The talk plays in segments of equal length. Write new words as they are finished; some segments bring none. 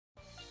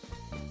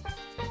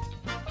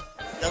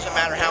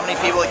doesn't matter how many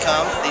people that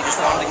come, they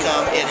just want them to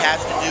come. It has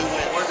to do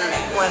with where there's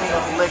plenty of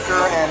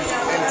liquor and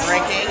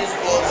drinking is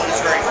what is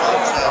very fun.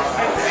 So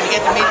you get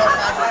to meet all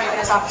kinds of people. What I'm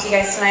going to talk to you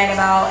guys tonight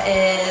about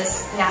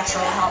is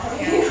natural health.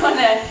 We want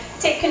to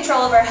take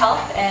control of our health,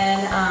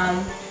 and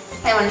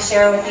I want to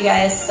share with you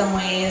guys some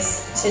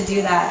ways to do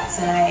that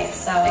tonight.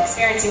 So,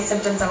 experiencing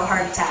symptoms of a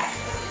heart attack.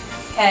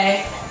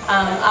 Okay,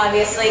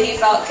 obviously he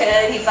felt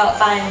good, he felt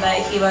fine,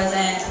 but he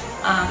wasn't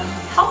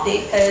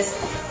healthy because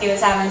he was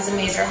having some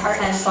major heart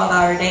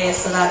 10-12-hour days,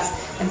 so that's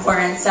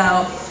important. So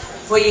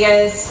what you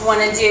guys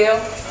want to do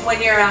when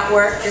you're at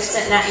work, you're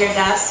sitting at your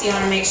desk, you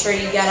want to make sure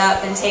you get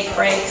up and take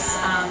breaks,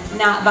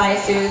 not buy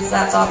foods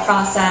that's all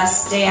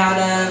processed, stay out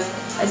of,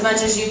 as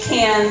much as you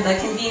can, the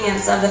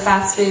convenience of the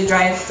fast food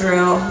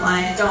drive-through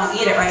line. Don't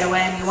eat it right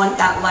away, and you want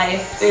that live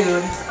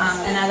food.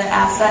 Another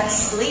aspect,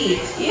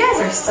 sleep. You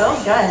guys are so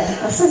good.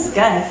 This is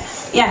good.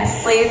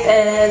 Yes, sleep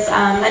is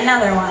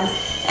another one.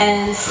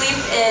 And sleep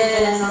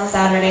is on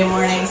Saturday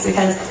mornings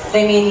because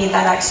they may need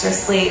that extra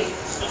sleep.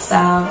 So,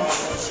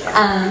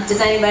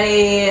 does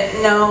anybody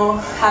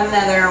have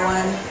another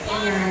one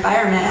in your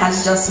environment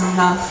has just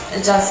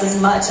as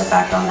much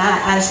effect on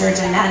that as your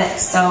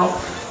genetics? So,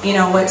 you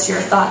know what your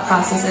thought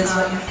process is,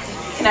 what you're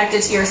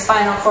connected to your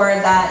spinal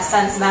cord that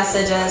sends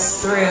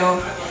messages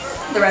through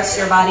the rest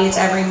of your body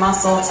to every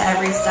muscle, to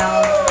every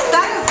cell.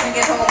 That is going to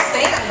get a whole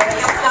stand.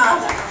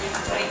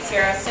 Weights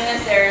here. As soon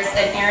as there's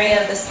an area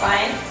of the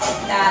spine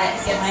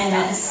that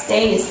alignment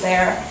stays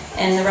there,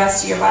 and the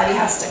rest of your body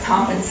has to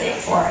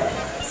compensate for it.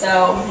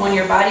 So when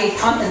your body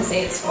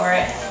compensates for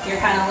it,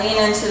 you're kind of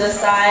leaning to the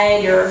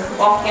side, you're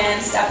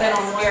walking, stepping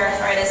on your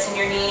arthritis in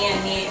your knee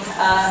and need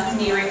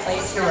knee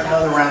replacement. Give her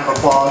another round of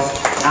applause.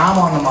 Now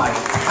I'm on the mic.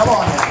 Come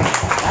on now.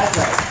 That's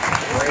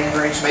right. Ray and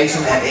Grace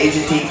Mason at Age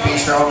of Teak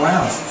Be Strong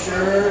Lounge.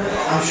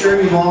 I'm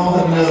sure you all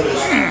have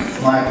noticed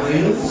my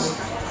wheels.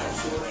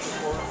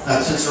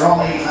 Since they're all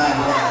 89 long.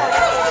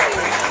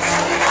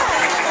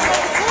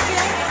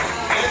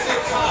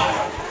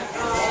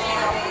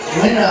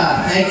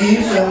 Linda, thank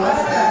you so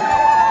much.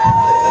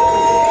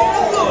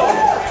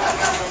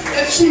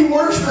 And she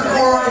works for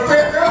Cora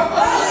Apparel.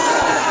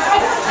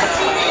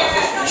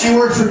 She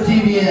works for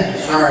TBN,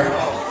 sorry.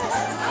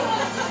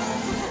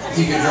 If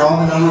you could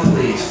draw the number,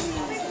 please.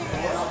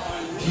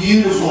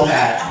 Beautiful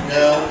hat.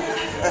 No,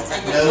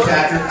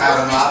 Patrick, I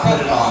will not put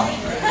it on.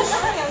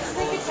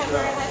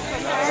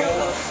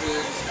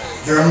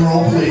 Drum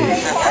roll,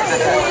 please.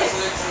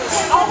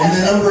 And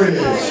the number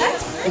is...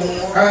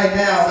 Alright,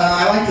 now,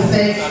 I'd like to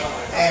thank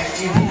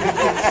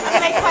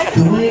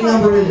the winning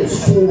number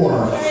is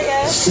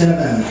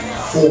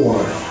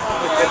 474.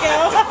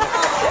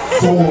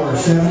 474.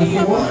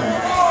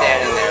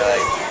 Standing there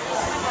like,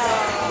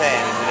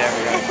 man, is it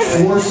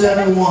ever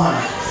 471.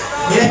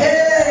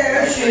 Yeah,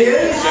 there she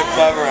is. so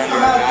clever under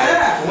How about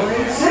that?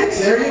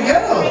 186, there you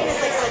go.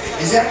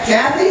 Is that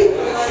Kathy?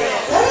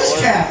 That is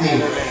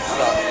Kathy.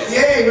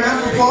 Yay,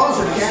 round of applause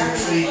for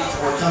Kathy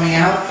for coming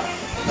out.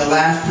 The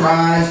last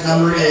prize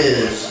number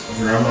is,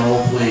 drum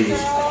roll please,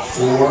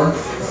 4.